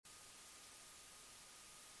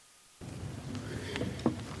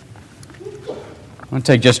I want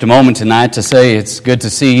to take just a moment tonight to say it's good to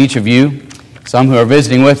see each of you, some who are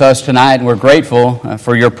visiting with us tonight, and we're grateful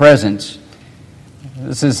for your presence.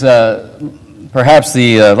 This is perhaps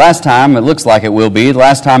the last time, it looks like it will be, the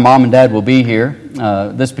last time Mom and Dad will be here,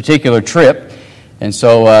 this particular trip. And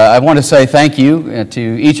so I want to say thank you to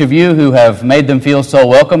each of you who have made them feel so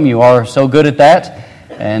welcome. You are so good at that,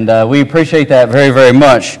 and we appreciate that very, very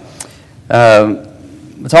much.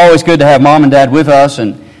 It's always good to have Mom and Dad with us,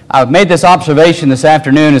 and I've made this observation this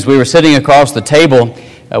afternoon as we were sitting across the table.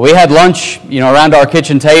 We had lunch, around our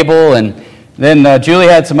kitchen table, and then Julie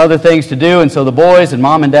had some other things to do, and so the boys and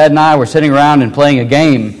Mom and Dad and I were sitting around and playing a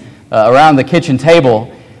game around the kitchen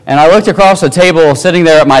table. And I looked across the table sitting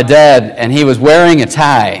there at my dad, and he was wearing a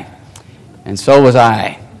tie, and so was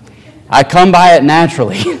I. I come by it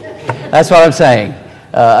naturally. That's what I'm saying.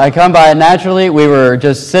 I come by it naturally. We were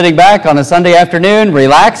just sitting back on a Sunday afternoon,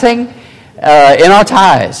 relaxing, in our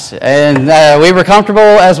ties, and we were comfortable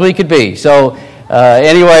as we could be. So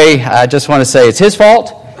anyway, I just want to say it's his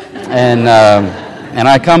fault, and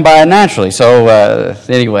I come by it naturally. So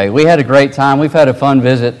anyway, we had a great time. We've had a fun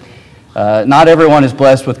visit. Not everyone is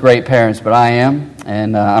blessed with great parents, but I am,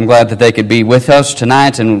 and I'm glad that they could be with us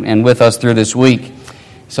tonight and with us through this week.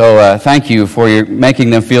 So thank you for making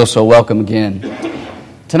them feel so welcome again.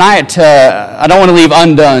 Tonight, I don't want to leave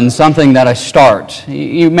undone something that I start.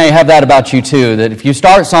 You may have that about you too, that if you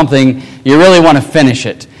start something, you really want to finish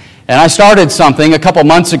it. And I started something a couple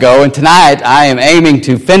months ago, and tonight I am aiming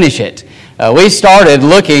to finish it. We started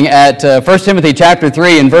looking at 1 Timothy chapter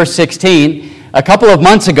 3 and verse 16 a couple of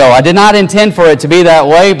months ago. I did not intend for it to be that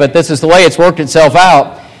way, but this is the way it's worked itself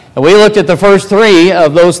out. We looked at the first three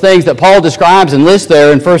of those things that Paul describes and lists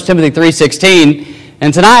there in 1 Timothy 3:16.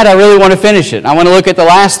 And tonight, I really want to finish it. I want to look at the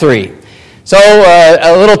last three. So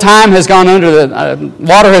a little time has gone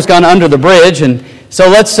water has gone under the bridge, and so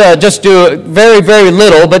let's just do very, very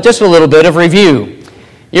little, but just a little bit of review.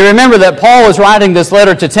 You remember that Paul was writing this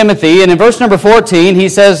letter to Timothy, and in verse number 14, he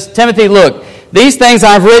says, Timothy, look, these things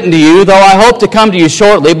I've written to you, though I hope to come to you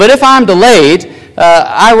shortly, but if I'm delayed,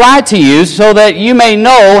 I write to you so that you may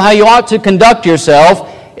know how you ought to conduct yourself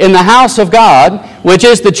in the house of God, which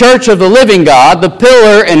is the church of the living God, the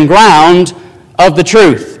pillar and ground of the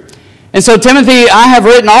truth. And so, Timothy, I have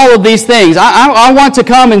written all of these things. I want to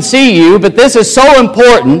come and see you, but this is so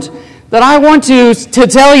important that I want to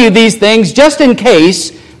tell you these things just in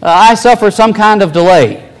case I suffer some kind of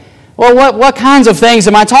delay. Well, what kinds of things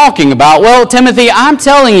am I talking about? Well, Timothy, I'm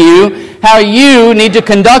telling you how you need to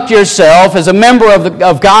conduct yourself as a member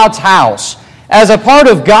of God's house. As a part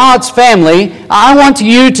of God's family, I want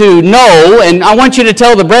you to know, and I want you to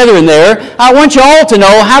tell the brethren there, I want you all to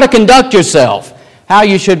know how to conduct yourself, how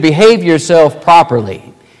you should behave yourself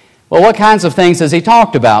properly. Well, what kinds of things has he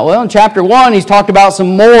talked about? Well, in chapter 1, he's talked about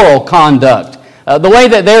some moral conduct, the way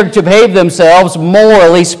that they're to behave themselves,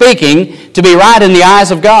 morally speaking, to be right in the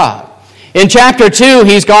eyes of God. In chapter 2,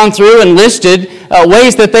 he's gone through and listed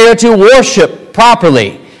ways that they are to worship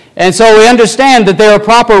properly. And so we understand that there are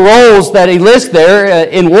proper roles that he lists there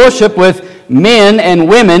in worship with men and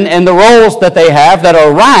women and the roles that they have that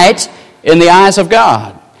are right in the eyes of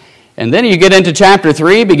God. And then you get into chapter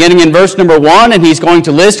 3, beginning in verse number 1, and he's going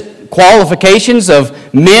to list qualifications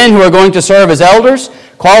of men who are going to serve as elders,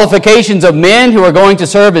 qualifications of men who are going to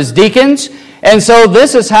serve as deacons. And so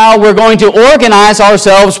this is how we're going to organize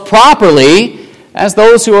ourselves properly as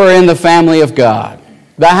those who are in the family of God,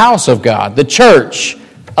 the house of God, the church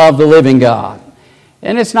of the living God.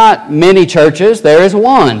 And it's not many churches, there is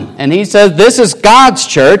one. And he says this is God's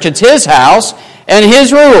church, it's his house and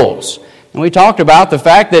his rules. And we talked about the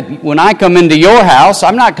fact that when I come into your house,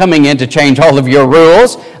 I'm not coming in to change all of your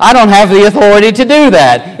rules. I don't have the authority to do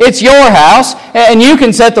that. It's your house, and you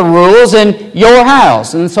can set the rules in your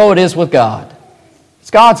house. And so it is with God. It's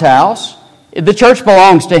God's house. The church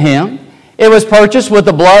belongs to him. It was purchased with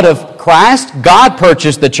the blood of Christ. God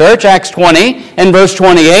purchased the church, Acts 20 and verse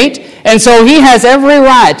 28. And so he has every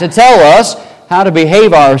right to tell us how to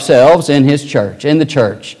behave ourselves in his church, in the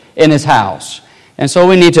church, in his house. And so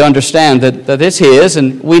we need to understand that it's his,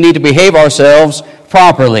 and we need to behave ourselves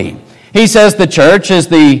properly. He says the church is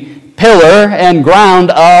the pillar and ground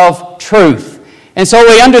of truth. And so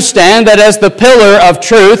we understand that as the pillar of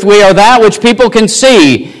truth, we are that which people can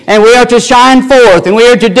see, and we are to shine forth, and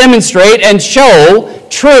we are to demonstrate and show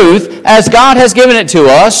truth as God has given it to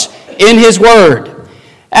us in his word.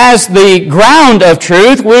 As the ground of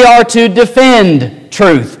truth, we are to defend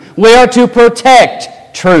truth. We are to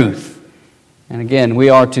protect truth. And again, we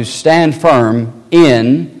are to stand firm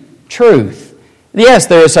in truth. Yes,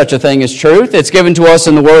 there is such a thing as truth. It's given to us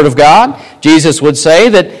in the Word of God. Jesus would say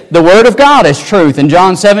that the Word of God is truth in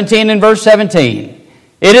John 17 and verse 17.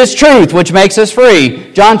 It is truth which makes us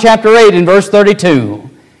free. John chapter 8 and verse 32.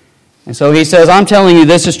 And so he says, I'm telling you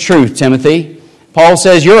this is truth, Timothy. Paul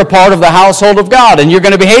says you're a part of the household of God, and you're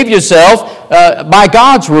going to behave yourself by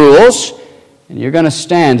God's rules, and you're going to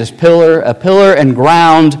stand as a pillar and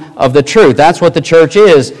ground of the truth. That's what the church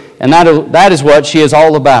is, and that is what she is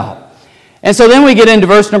all about. And so then we get into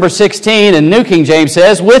verse number 16, and New King James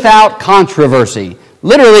says, without controversy.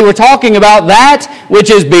 Literally, we're talking about that which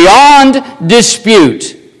is beyond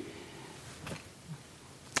dispute.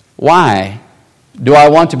 Why do I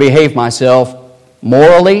want to behave myself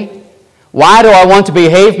morally? Why do I want to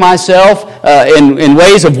behave myself in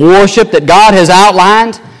ways of worship that God has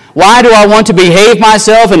outlined? Why do I want to behave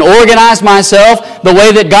myself and organize myself the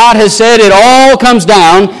way that God has said? It all comes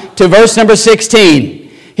down to verse number 16.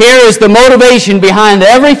 Here is the motivation behind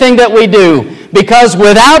everything that we do. Because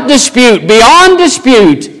without dispute, beyond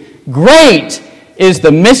dispute, great is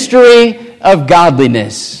the mystery of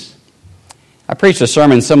godliness. I preached a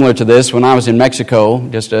sermon similar to this when I was in Mexico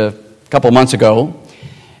just a couple months ago.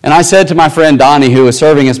 And I said to my friend Donnie, who was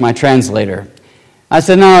serving as my translator, I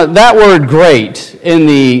said, now that word great in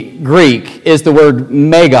the Greek is the word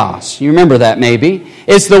megos. You remember that maybe.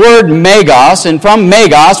 It's the word megos, and from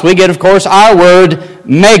megos we get, of course, our word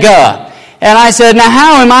mega. And I said, now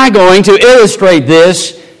how am I going to illustrate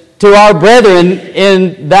this to our brethren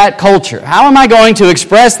in that culture? How am I going to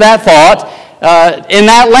express that thought in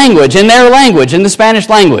that language, in their language, in the Spanish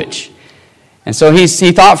language? And so he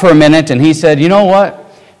thought for a minute, and he said, you know what?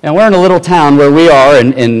 And we're in a little town where we are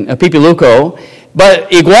in Pipiluco, but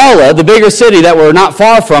Iguala, the bigger city that we're not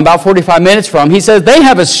far from, about 45 minutes from, he says they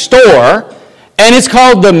have a store, and it's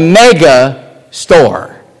called the Mega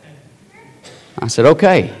Store. I said,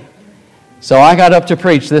 okay. So I got up to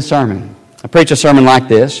preach this sermon. I preached a sermon like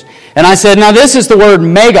this. And I said, now this is the word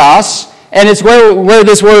megos, and it's where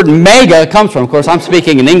this word mega comes from. Of course, I'm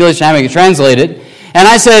speaking in English and having it translated. And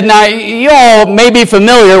I said, now you all may be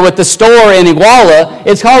familiar with the store in Iguala.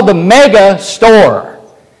 It's called the Mega Store.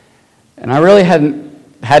 And I really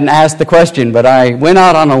hadn't asked the question, but I went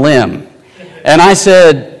out on a limb. And I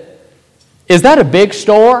said, is that a big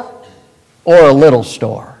store or a little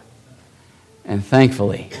store? And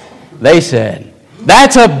thankfully, they said,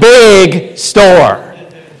 that's a big store.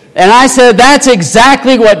 And I said, that's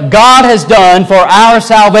exactly what God has done for our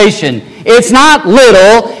salvation. It's not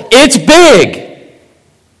little, it's big.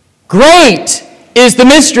 Great is the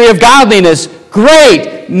mystery of godliness.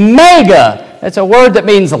 Great, mega. That's a word that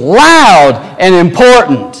means loud and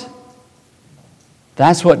important.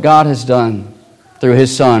 That's what God has done through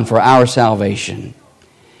His Son for our salvation.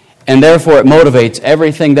 And therefore it motivates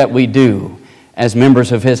everything that we do as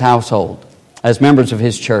members of His household, as members of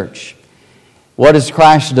His church. What has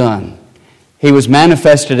Christ done? He was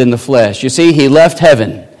manifested in the flesh. You see, He left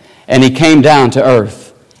heaven and He came down to earth.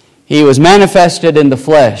 He was manifested in the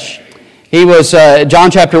flesh. He was, John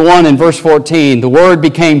chapter 1 and verse 14, the Word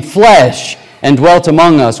became flesh and dwelt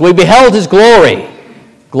among us. We beheld His glory.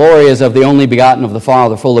 Glory is of the only begotten of the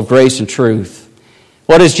Father, full of grace and truth.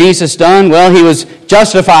 What has Jesus done? Well, He was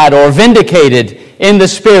justified or vindicated in the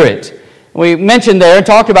Spirit. We mentioned there and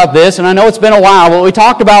talked about this, and I know it's been a while, but we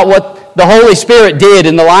talked about what the Holy Spirit did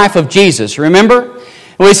in the life of Jesus. Remember?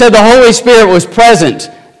 We said the Holy Spirit was present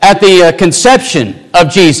at the conception of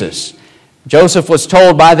Jesus. Joseph was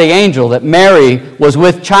told by the angel that Mary was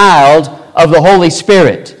with child of the Holy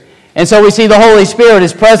Spirit. And so we see the Holy Spirit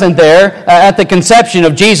is present there at the conception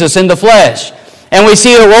of Jesus in the flesh. And we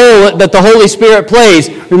see the role that the Holy Spirit plays.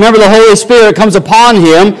 Remember, the Holy Spirit comes upon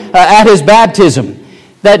Him at His baptism.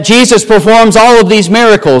 That Jesus performs all of these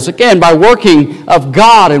miracles, again, by working of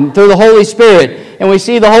God and through the Holy Spirit. And we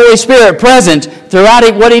see the Holy Spirit present throughout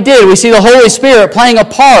what He did. We see the Holy Spirit playing a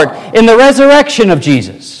part in the resurrection of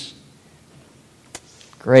Jesus.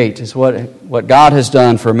 Great is what God has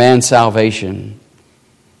done for man's salvation.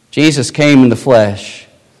 Jesus came in the flesh.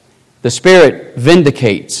 The Spirit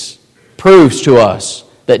vindicates, proves to us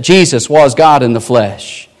that Jesus was God in the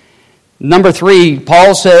flesh. Number 3,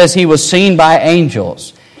 Paul says He was seen by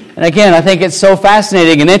angels. And again, I think it's so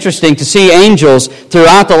fascinating and interesting to see angels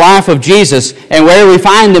throughout the life of Jesus and where we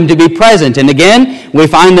find them to be present. And again, we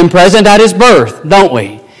find them present at His birth, don't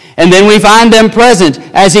we? And then we find them present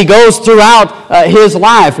as He goes throughout His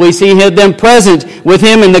life. We see them present with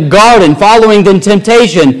Him in the garden, following the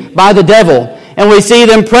temptation by the devil. And we see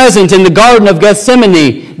them present in the Garden of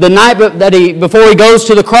Gethsemane, the night before He goes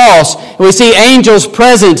to the cross. We see angels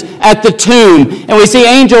present at the tomb. And we see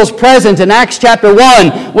angels present in Acts chapter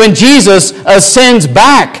 1 when Jesus ascends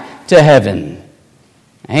back to heaven.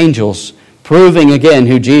 Angels proving again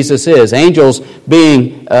who Jesus is. Angels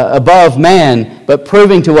being above man, but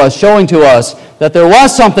proving to us, showing to us that there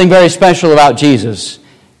was something very special about Jesus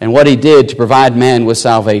and what he did to provide man with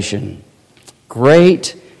salvation.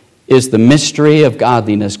 Great is the mystery of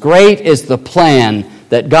godliness. Great is the plan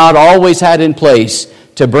that God always had in place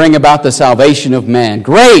to bring about the salvation of man.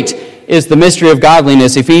 Great is the mystery of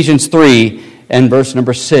godliness, Ephesians 3 and verse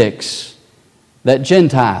number 6, that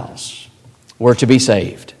Gentiles were to be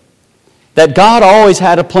saved. That God always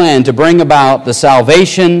had a plan to bring about the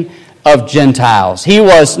salvation of Gentiles. He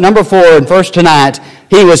was, number 4 and first tonight,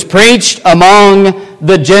 he was preached among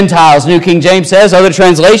the Gentiles. New King James says, other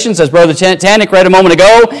translations, as Brother Tannick read a moment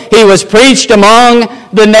ago, he was preached among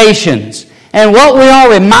the nations. And what we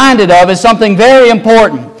are reminded of is something very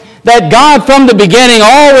important. That God from the beginning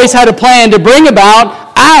always had a plan to bring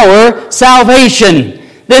about our salvation.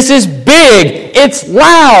 This is big. It's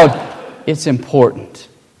loud. It's important.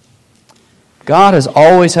 God has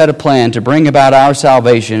always had a plan to bring about our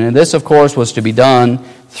salvation. And this, of course, was to be done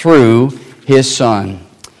through His Son.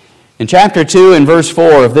 In chapter 2 and verse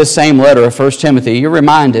 4 of this same letter of 1 Timothy, you're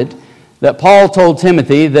reminded that Paul told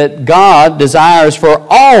Timothy that God desires for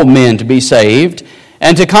all men to be saved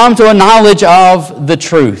and to come to a knowledge of the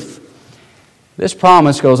truth. This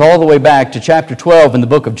promise goes all the way back to chapter 12 in the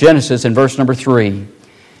book of Genesis in verse number 3.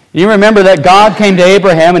 You remember that God came to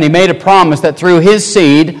Abraham and he made a promise that through his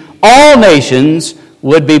seed all nations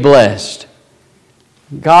would be blessed.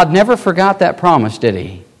 God never forgot that promise, did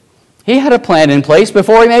he? He had a plan in place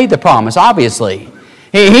before he made the promise, obviously.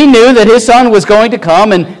 He knew that his son was going to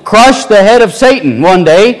come and crush the head of Satan one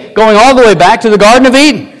day, going all the way back to the Garden of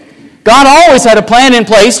Eden. God always had a plan in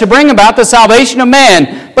place to bring about the salvation of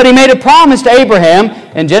man, but he made a promise to Abraham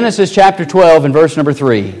in Genesis chapter 12 and verse number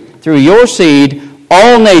 3. Through your seed,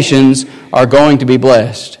 all nations are going to be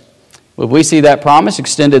blessed. Well, we see that promise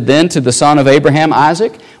extended then to the son of Abraham,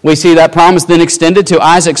 Isaac. We see that promise then extended to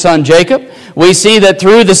Isaac's son, Jacob. We see that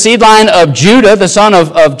through the seed line of Judah, the son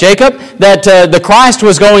of Jacob, that the Christ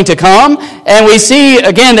was going to come. And we see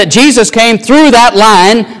again that Jesus came through that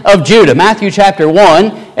line of Judah, Matthew chapter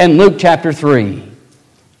 1 and Luke chapter 3.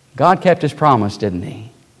 God kept His promise, didn't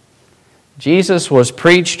He? Jesus was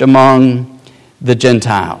preached among the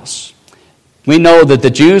Gentiles. We know that the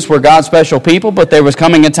Jews were God's special people, but there was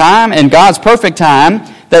coming a time, in God's perfect time,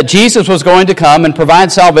 that Jesus was going to come and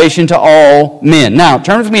provide salvation to all men. Now,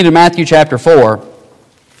 turn with me to Matthew chapter 4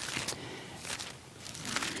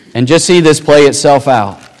 and just see this play itself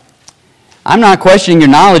out. I'm not questioning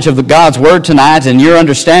your knowledge of God's Word tonight and your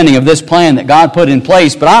understanding of this plan that God put in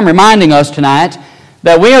place, but I'm reminding us tonight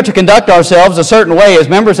that we are to conduct ourselves a certain way as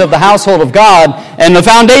members of the household of God, and the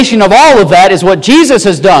foundation of all of that is what Jesus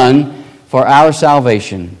has done for our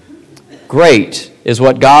salvation. Great is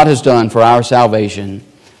what God has done for our salvation.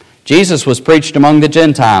 Jesus was preached among the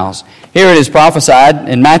Gentiles. Here it is prophesied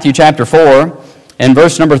in Matthew chapter 4 and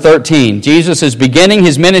verse number 13. Jesus is beginning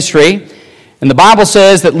His ministry, and the Bible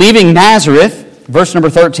says that leaving Nazareth, verse number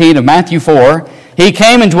 13 of Matthew 4, He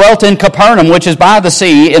came and dwelt in Capernaum, which is by the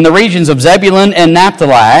sea, in the regions of Zebulun and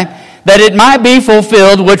Naphtali, that it might be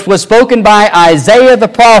fulfilled which was spoken by Isaiah the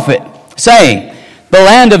prophet, saying, the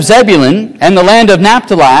land of Zebulun and the land of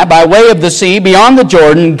Naphtali by way of the sea beyond the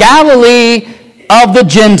Jordan, Galilee of the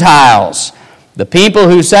Gentiles. The people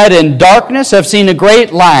who sat in darkness have seen a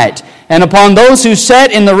great light, and upon those who sat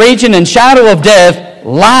in the region and shadow of death,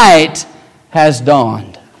 light has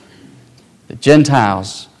dawned. The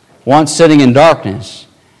Gentiles, once sitting in darkness,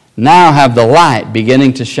 now have the light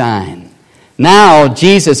beginning to shine. Now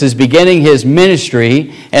Jesus is beginning His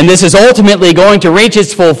ministry, and this is ultimately going to reach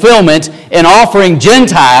its fulfillment in offering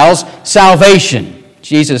Gentiles salvation.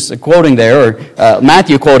 Jesus quoting there, or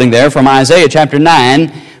Matthew quoting there from Isaiah chapter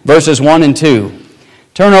 9, verses 1 and 2.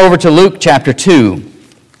 Turn over to Luke chapter 2.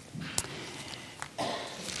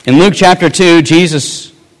 In Luke chapter 2,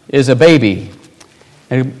 Jesus is a baby.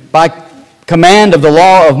 And by command of the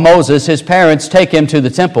law of Moses, His parents take Him to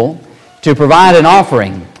the temple to provide an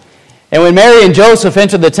offering. And when Mary and Joseph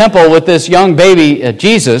enter the temple with this young baby,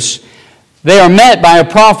 Jesus, they are met by a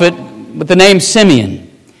prophet with the name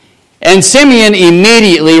Simeon. And Simeon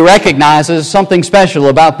immediately recognizes something special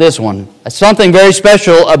about this one, something very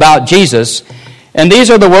special about Jesus. And these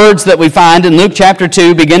are the words that we find in Luke chapter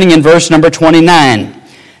 2, beginning in verse number 29.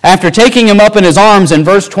 After taking Him up in His arms in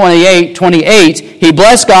verse 28, He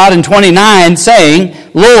blessed God in 29, saying,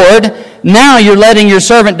 Lord, now You're letting Your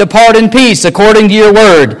servant depart in peace according to Your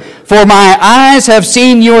word. For my eyes have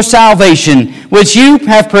seen Your salvation, which You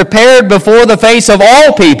have prepared before the face of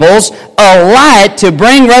all peoples, a light to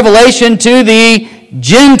bring revelation to the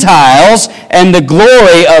Gentiles and the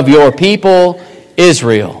glory of Your people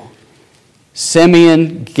Israel.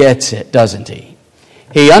 Simeon gets it, doesn't he?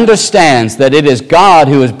 He understands that it is God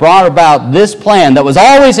who has brought about this plan that was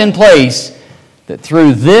always in place, that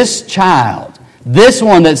through this child, this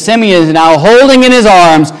one that Simeon is now holding in his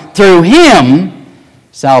arms, through him,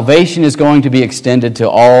 salvation is going to be extended to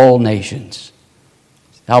all nations.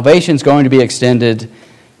 Salvation is going to be extended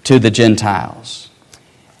to the Gentiles.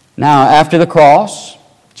 Now, after the cross,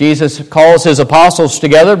 Jesus calls his apostles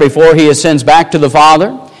together before he ascends back to the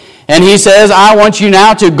Father. And he says, I want you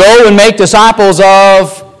now to go and make disciples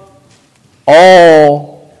of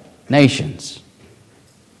all nations,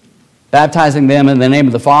 baptizing them in the name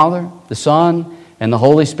of the Father, the Son, and the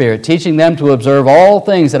Holy Spirit, teaching them to observe all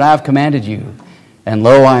things that I have commanded you. And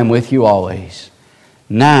lo, I am with you always.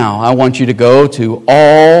 Now I want you to go to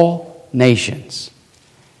all nations.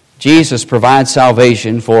 Jesus provides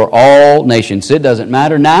salvation for all nations. It doesn't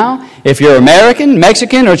matter now if you're American,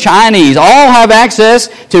 Mexican, or Chinese. All have access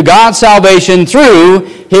to God's salvation through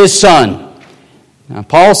His Son. Now,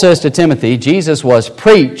 Paul says to Timothy, Jesus was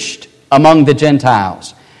preached among the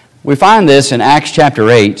Gentiles. We find this in Acts chapter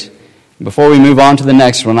 8. Before we move on to the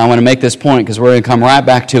next one, I want to make this point because we're going to come right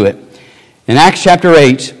back to it. In Acts chapter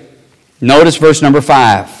 8, notice verse number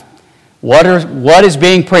 5. What is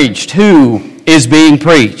being preached? Who is being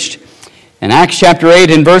preached? In Acts chapter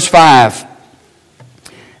 8 and verse 5,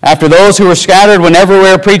 after those who were scattered went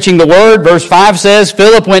everywhere preaching the word, verse 5 says,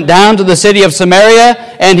 Philip went down to the city of Samaria,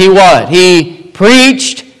 and he what? He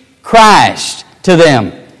preached Christ to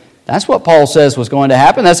them. That's what Paul says was going to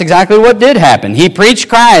happen. That's exactly what did happen. He preached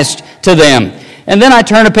Christ to them. And then I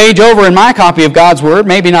turn a page over in my copy of God's Word,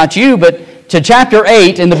 maybe not you, but to chapter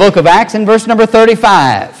 8 in the book of Acts and verse number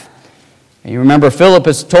 35. You remember Philip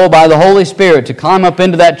is told by the Holy Spirit to climb up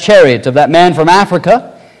into that chariot of that man from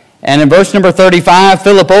Africa. And in verse number 35,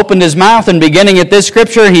 Philip opened his mouth, and beginning at this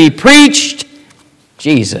scripture, he preached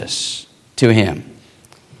Jesus to him.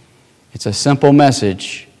 It's a simple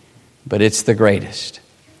message, but it's the greatest.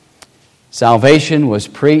 Salvation was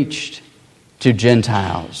preached to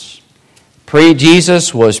Gentiles.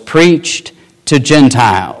 Jesus was preached to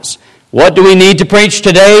Gentiles. What do we need to preach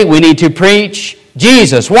today? We need to preach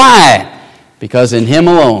Jesus. Why? Because in Him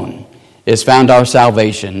alone is found our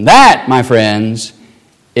salvation. That, my friends,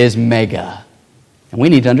 is mega. And we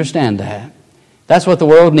need to understand that. That's what the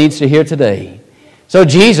world needs to hear today. So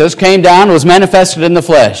Jesus came down and was manifested in the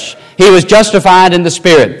flesh. He was justified in the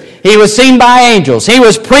Spirit. He was seen by angels. He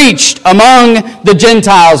was preached among the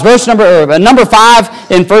Gentiles. Verse number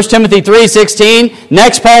 5 in 1 Timothy 3:16.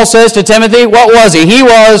 Next, Paul says to Timothy, what was he? He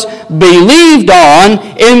was believed on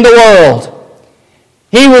in the world.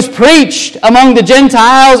 He was preached among the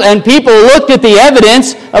Gentiles, and people looked at the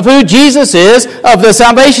evidence of who Jesus is, of the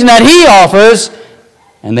salvation that He offers,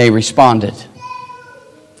 and they responded.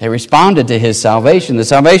 They responded to His salvation, the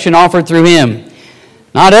salvation offered through Him.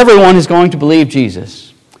 Not everyone is going to believe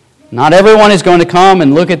Jesus. Not everyone is going to come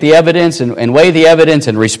and look at the evidence and weigh the evidence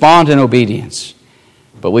and respond in obedience.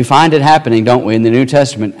 But we find it happening, don't we, in the New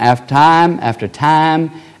Testament, time after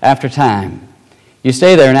time after time. You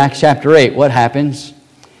stay there in Acts chapter 8. What happens?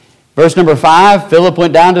 Verse number 5, Philip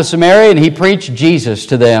went down to Samaria and he preached Jesus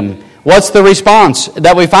to them. What's the response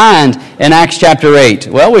that we find in Acts chapter 8?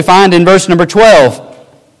 Well, we find in verse number 12,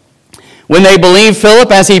 when they believed Philip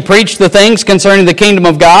as he preached the things concerning the kingdom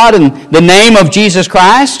of God and the name of Jesus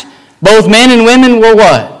Christ, both men and women were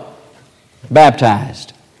what?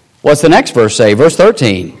 Baptized. What's the next verse say? Verse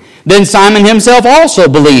 13. Then Simon himself also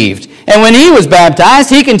believed. And when he was baptized,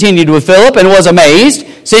 he continued with Philip and was amazed,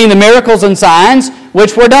 seeing the miracles and signs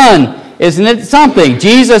which were done. Isn't it something?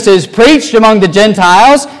 Jesus is preached among the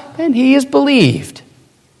Gentiles, and he is believed.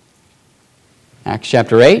 Acts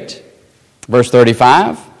chapter 8, verse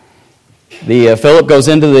 35. Philip goes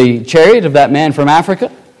into the chariot of that man from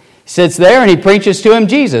Africa, sits there, and he preaches to him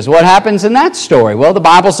Jesus. What happens in that story? Well, the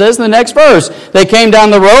Bible says in the next verse, they came down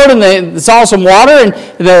the road and they saw some water, and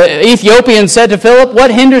the Ethiopian said to Philip, what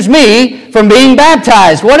hinders me from being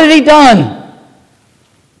baptized? What had he done?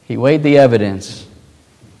 He weighed the evidence.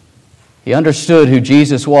 He understood who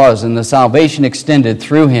Jesus was and the salvation extended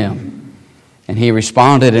through him, and he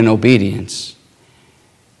responded in obedience.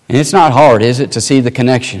 And it's not hard, is it, to see the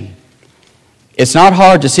connection? It's not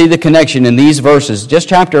hard to see the connection in these verses, just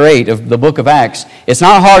chapter 8 of the book of Acts. It's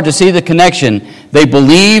not hard to see the connection. They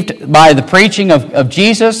believed by the preaching of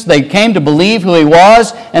Jesus. They came to believe who He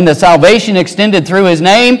was, and the salvation extended through His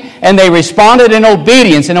name, and they responded in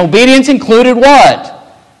obedience. And obedience included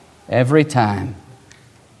what? Every time.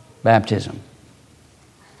 Baptism.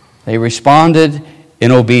 They responded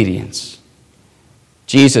in obedience.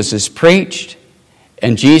 Jesus is preached,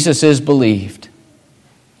 and Jesus is believed.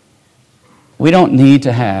 We don't need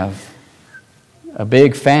to have a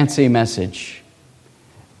big fancy message.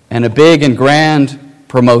 and a big and grand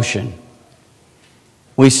promotion.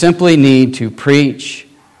 We simply need to preach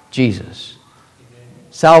Jesus.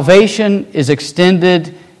 Salvation is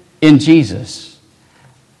extended in Jesus.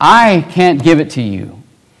 I can't give it to you,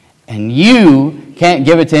 and you can't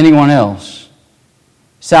give it to anyone else.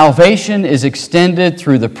 Salvation is extended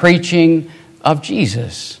through the preaching of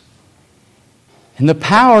Jesus. And the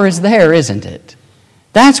power is there, isn't it?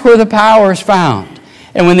 That's where the power is found.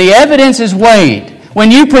 And when the evidence is weighed,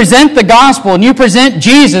 when you present the gospel and you present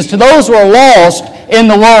Jesus to those who are lost in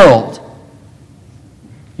the world,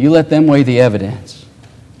 you let them weigh the evidence.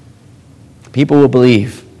 People will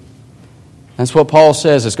believe. That's what Paul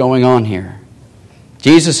says is going on here.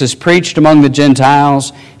 Jesus is preached among the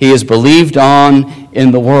Gentiles. He is believed on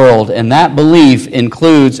in the world. And that belief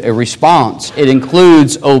includes a response. It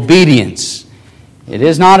includes obedience. It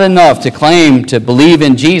is not enough to claim to believe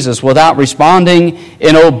in Jesus without responding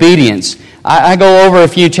in obedience. I go over a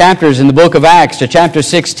few chapters in the book of Acts to chapter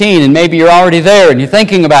 16, and maybe you're already there and you're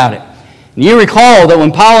thinking about it. And you recall that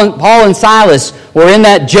when Paul and Silas were in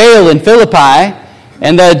that jail in Philippi,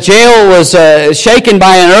 and the jail was shaken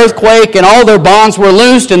by an earthquake, and all their bonds were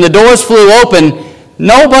loosed, and the doors flew open,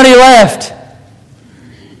 nobody left.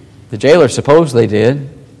 The jailer supposed they did.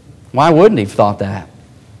 Why wouldn't he have thought that?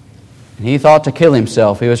 And he thought to kill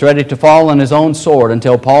himself. He was ready to fall on his own sword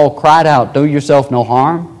until Paul cried out, "Do yourself no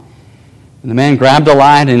harm." And the man grabbed a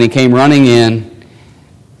light and he came running in.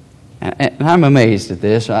 And I'm amazed at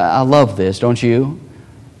this. I love this, don't you?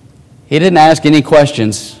 He didn't ask any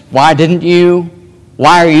questions. Why didn't you?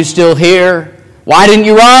 Why are you still here? Why didn't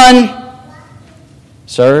you run?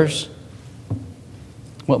 Sirs,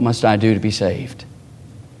 what must I do to be saved?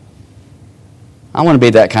 I want to be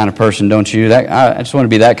that kind of person, don't you? I just want to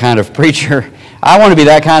be that kind of preacher. I want to be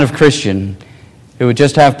that kind of Christian who would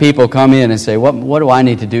just have people come in and say, what do I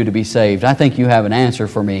need to do to be saved? I think you have an answer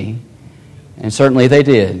for me. And certainly they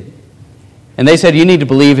did. And they said, you need to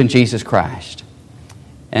believe in Jesus Christ.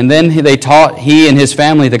 And then they taught he and his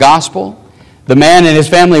family the gospel. The man and his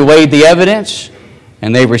family weighed the evidence,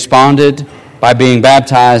 and they responded by being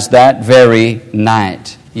baptized that very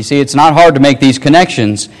night. You see, it's not hard to make these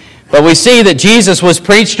connections, but we see that Jesus was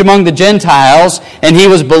preached among the Gentiles, and he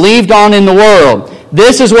was believed on in the world.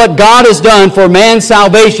 This is what God has done for man's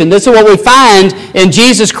salvation. This is what we find in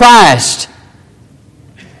Jesus Christ.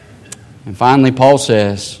 And finally, Paul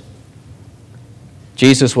says,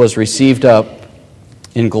 Jesus was received up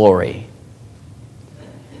in glory.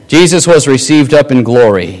 Jesus was received up in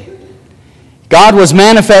glory. God was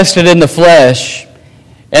manifested in the flesh.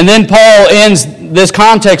 And then Paul ends this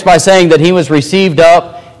context by saying that he was received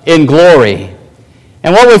up in glory.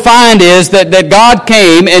 And what we find is that God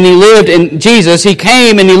came and he lived in Jesus. He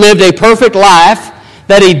came and he lived a perfect life,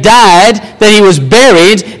 that he died, that he was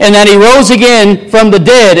buried, and that he rose again from the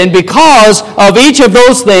dead. And because of each of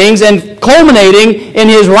those things, and culminating in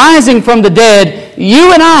his rising from the dead,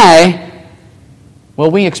 you and I, well,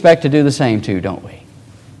 we expect to do the same too, don't we?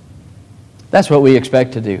 That's what we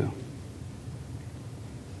expect to do.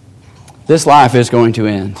 This life is going to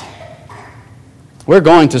end. We're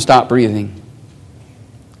going to stop breathing.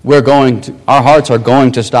 Our hearts are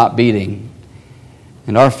going to stop beating.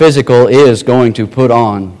 And our physical is going to put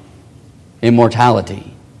on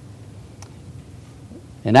immortality.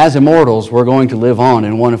 And as immortals, we're going to live on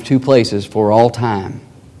in one of two places for all time.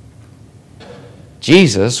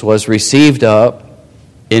 Jesus was received up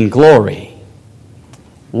in glory.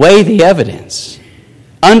 Weigh the evidence.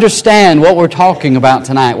 Understand what we're talking about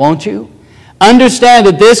tonight, won't you? Understand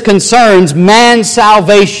that this concerns man's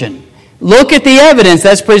salvation. Look at the evidence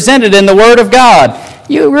that's presented in the Word of God.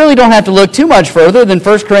 You really don't have to look too much further than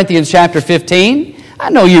 1 Corinthians chapter 15. I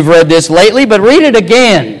know you've read this lately, but read it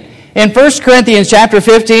again. In 1 Corinthians chapter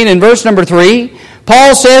 15 and verse number 3,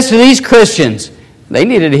 Paul says to these Christians, they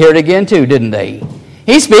needed to hear it again too, didn't they?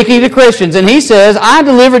 He's speaking to Christians, and he says, I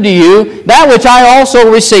delivered to you that which I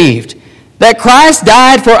also received, that Christ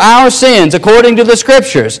died for our sins according to the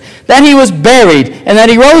Scriptures, that he was buried, and that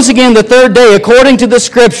he rose again the third day according to the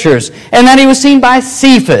Scriptures, and that he was seen by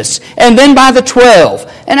Cephas, and then by the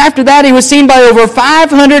 12. And after that he was seen by over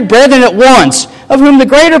 500 brethren at once, of whom the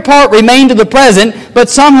greater part remain to the present, but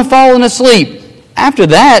some have fallen asleep. After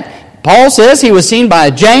that, Paul says he was seen by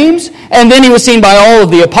James, and then he was seen by all of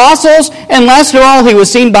the apostles, and last of all he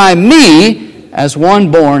was seen by me as one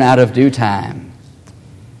born out of due time.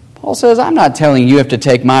 Paul says, I'm not telling you have to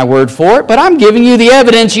take my word for it, but I'm giving you the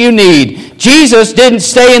evidence you need. Jesus didn't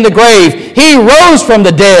stay in the grave. He rose from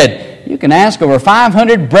the dead. You can ask over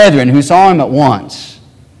 500 brethren who saw him at once.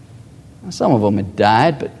 Some of them had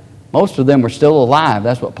died, but most of them were still alive.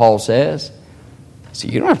 That's what Paul says. So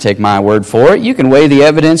you don't have to take my word for it. You can weigh the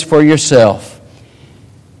evidence for yourself.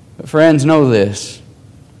 But friends, know this.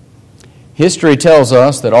 History tells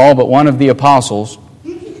us that all but one of the apostles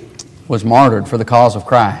was martyred for the cause of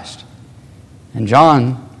Christ. And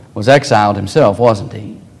John was exiled himself, wasn't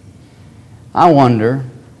he? I wonder,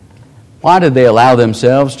 why did they allow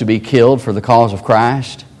themselves to be killed for the cause of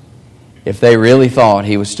Christ if they really thought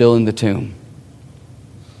he was still in the tomb?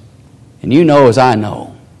 And you know as I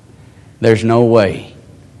know, there's no way.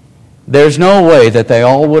 There's no way that they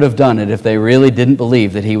all would have done it if they really didn't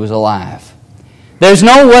believe that he was alive. There's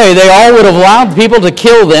no way they all would have allowed people to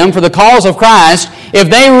kill them for the cause of Christ if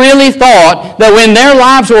they really thought that when their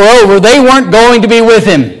lives were over, they weren't going to be with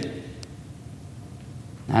him.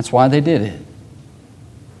 That's why they did it.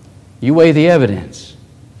 You weigh the evidence,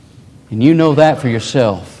 and you know that for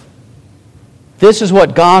yourself. This is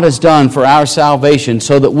what God has done for our salvation,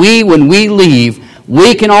 so that we, when we leave,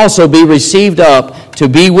 we can also be received up to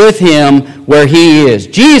be with him where he is.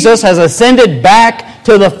 Jesus has ascended back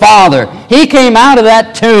to the Father. He came out of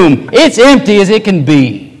that tomb. It's empty as it can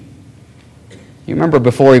be. You remember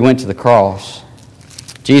before he went to the cross,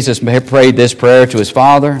 Jesus prayed this prayer to his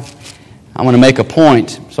Father. I'm going to make a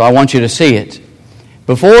point, so I want you to see it.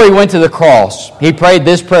 Before he went to the cross, he prayed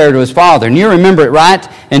this prayer to his Father. And you remember it, right?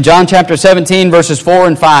 In John chapter 17, verses 4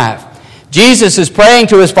 and 5. Jesus is praying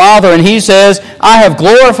to his Father, and he says, I have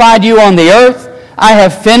glorified you on the earth. I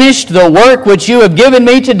have finished the work which you have given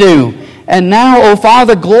me to do. And now, O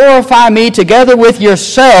Father, glorify me together with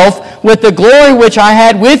yourself with the glory which I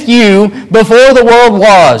had with you before the world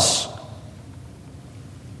was.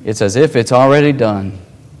 It's as if it's already done.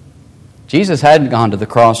 Jesus hadn't gone to the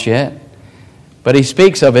cross yet, but he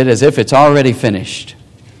speaks of it as if it's already finished.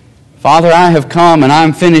 Father, I have come and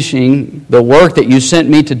I'm finishing the work that you sent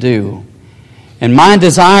me to do. And my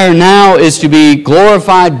desire now is to be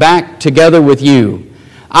glorified back together with you.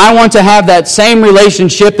 I want to have that same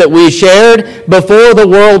relationship that we shared before the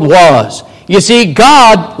world was. You see,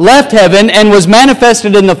 God left heaven and was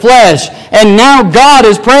manifested in the flesh. And now God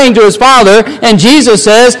is praying to his Father, and Jesus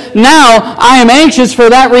says, now I am anxious for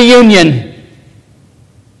that reunion.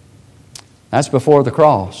 That's before the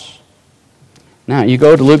cross. Now, you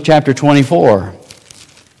go to Luke chapter 24.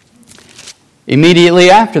 Immediately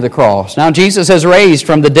after the cross. Now, Jesus has raised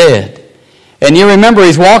from the dead. And you remember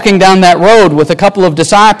he's walking down that road with a couple of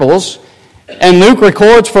disciples. And Luke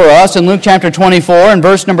records for us in Luke chapter 24 and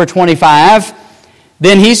verse number 25,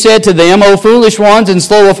 then he said to them, O foolish ones and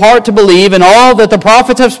slow of heart to believe in all that the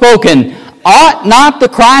prophets have spoken, ought not the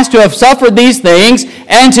Christ to have suffered these things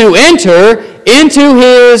and to enter into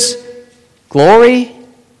his glory?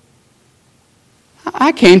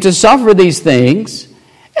 I came to suffer these things,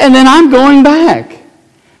 and then I'm going back.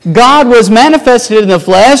 God was manifested in the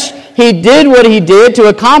flesh. He did what he did to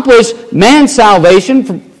accomplish man's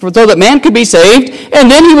salvation so that man could be saved, and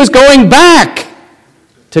then he was going back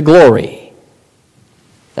to glory.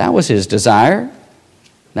 That was his desire.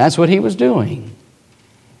 That's what he was doing.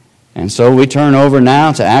 And so we turn over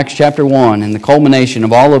now to Acts chapter 1, and the culmination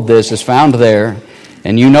of all of this is found there,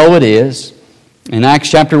 and you know it is, in Acts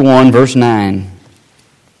chapter 1, verse 9.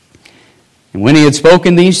 And when he had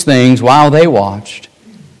spoken these things while they watched,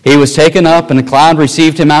 he was taken up, and a cloud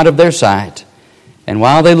received him out of their sight. And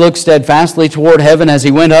while they looked steadfastly toward heaven as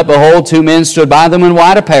he went up, behold, two men stood by them in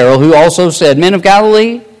white apparel, who also said, Men of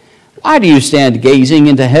Galilee, why do you stand gazing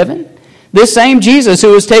into heaven? This same Jesus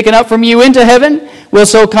who was taken up from you into heaven will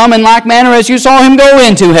so come in like manner as you saw him go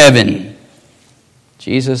into heaven.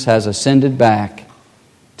 Jesus has ascended back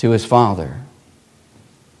to his Father.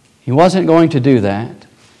 He wasn't going to do that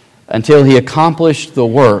until he accomplished the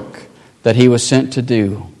work that he was sent to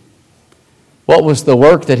do. What was the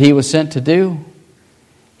work that he was sent to do?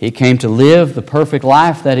 He came to live the perfect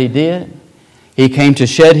life that he did. He came to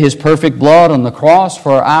shed his perfect blood on the cross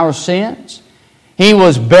for our sins. He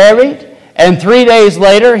was buried, and 3 days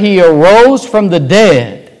later he arose from the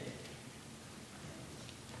dead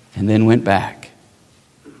and then went back.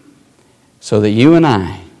 So that you and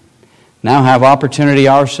I now have opportunity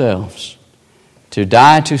ourselves to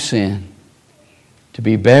die to sin, to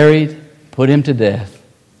be buried, put him to death,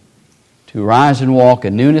 to rise and walk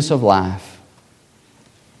in newness of life,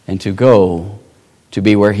 and to go to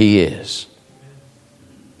be where he is.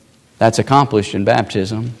 That's accomplished in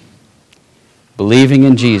baptism, believing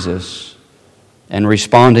in Jesus, and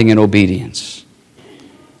responding in obedience.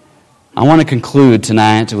 I want to conclude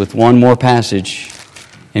tonight with one more passage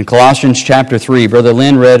in Colossians chapter 3. Brother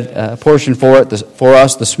Lynn read a portion for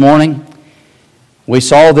us this morning. We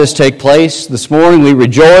saw this take place this morning. We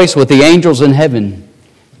rejoice with the angels in heaven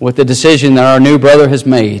with the decision that our new brother has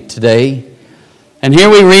made today. And here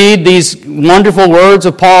we read these wonderful words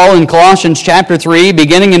of Paul in Colossians chapter 3,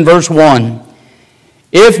 beginning in verse 1.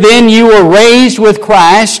 If then you were raised with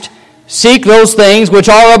Christ, seek those things which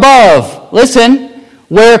are above. Listen,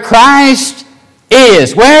 where Christ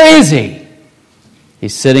is. Where is He?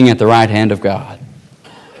 He's sitting at the right hand of God.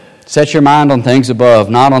 Set your mind on things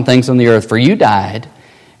above, not on things on the earth. For you died,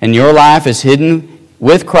 and your life is hidden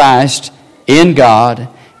with Christ in God.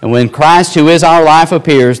 And when Christ, who is our life,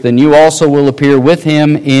 appears, then you also will appear with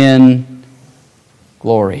Him in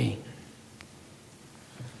glory.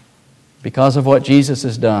 Because of what Jesus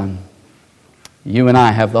has done, you and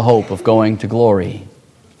I have the hope of going to glory.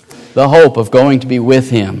 The hope of going to be with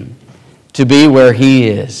Him, to be where He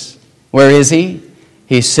is. Where is He?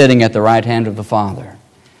 He's sitting at the right hand of the Father.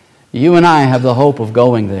 You and I have the hope of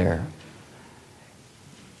going there.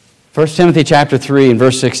 1 Timothy chapter 3 and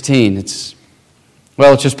verse 16, it's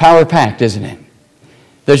just power-packed, isn't it?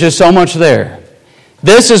 There's just so much there.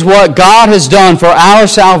 This is what God has done for our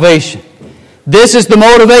salvation. This is the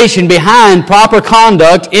motivation behind proper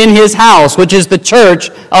conduct in His house, which is the church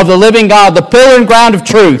of the living God, the pillar and ground of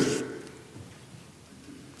truth.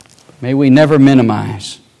 May we never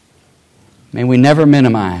minimize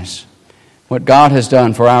what God has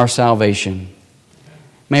done for our salvation.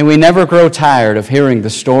 May we never grow tired of hearing the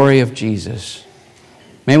story of Jesus.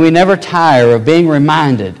 May we never tire of being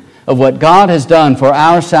reminded of what God has done for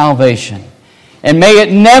our salvation. And may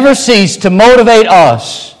it never cease to motivate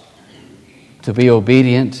us to be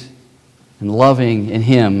obedient and loving in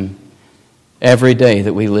Him every day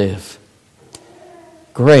that we live.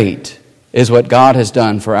 Great is what God has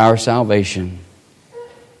done for our salvation.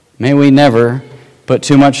 May we never put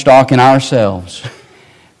too much stock in ourselves.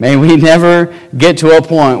 May we never get to a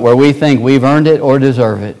point where we think we've earned it or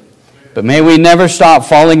deserve it. But may we never stop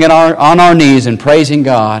falling on our knees and praising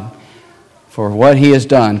God for what He has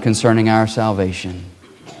done concerning our salvation.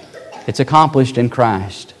 It's accomplished in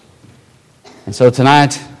Christ. And so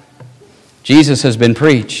tonight, Jesus has been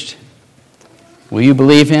preached. Will you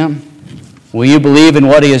believe Him? Will you believe in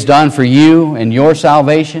what He has done for you and your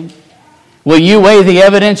salvation? Will you weigh the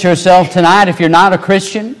evidence yourself tonight if you're not a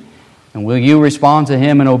Christian? And will you respond to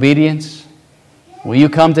Him in obedience? Will you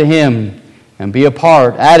come to Him and be a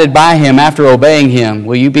part, added by Him after obeying Him?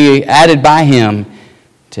 Will you be added by Him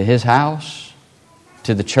to His house,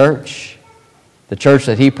 to the church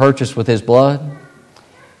that He purchased with His blood?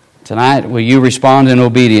 Tonight, will you respond in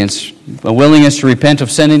obedience, a willingness to repent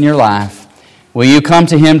of sin in your life? Will you come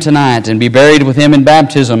to Him tonight and be buried with Him in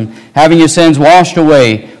baptism, having your sins washed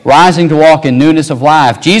away, rising to walk in newness of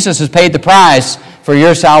life? Jesus has paid the price for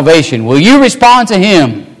your salvation. Will you respond to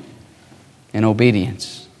Him in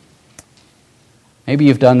obedience? Maybe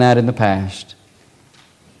you've done that in the past,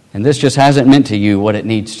 and this just hasn't meant to you what it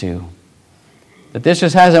needs to. That this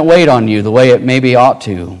just hasn't weighed on you the way it maybe ought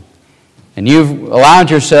to. And you've allowed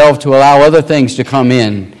yourself to allow other things to come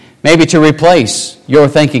in, maybe to replace your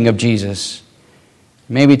thinking of Jesus.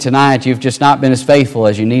 Maybe tonight you've just not been as faithful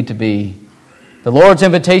as you need to be. The Lord's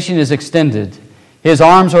invitation is extended. His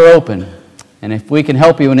arms are open. And if we can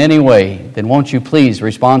help you in any way, then won't you please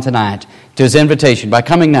respond tonight to His invitation by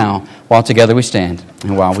coming now while together we stand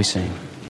and while we sing.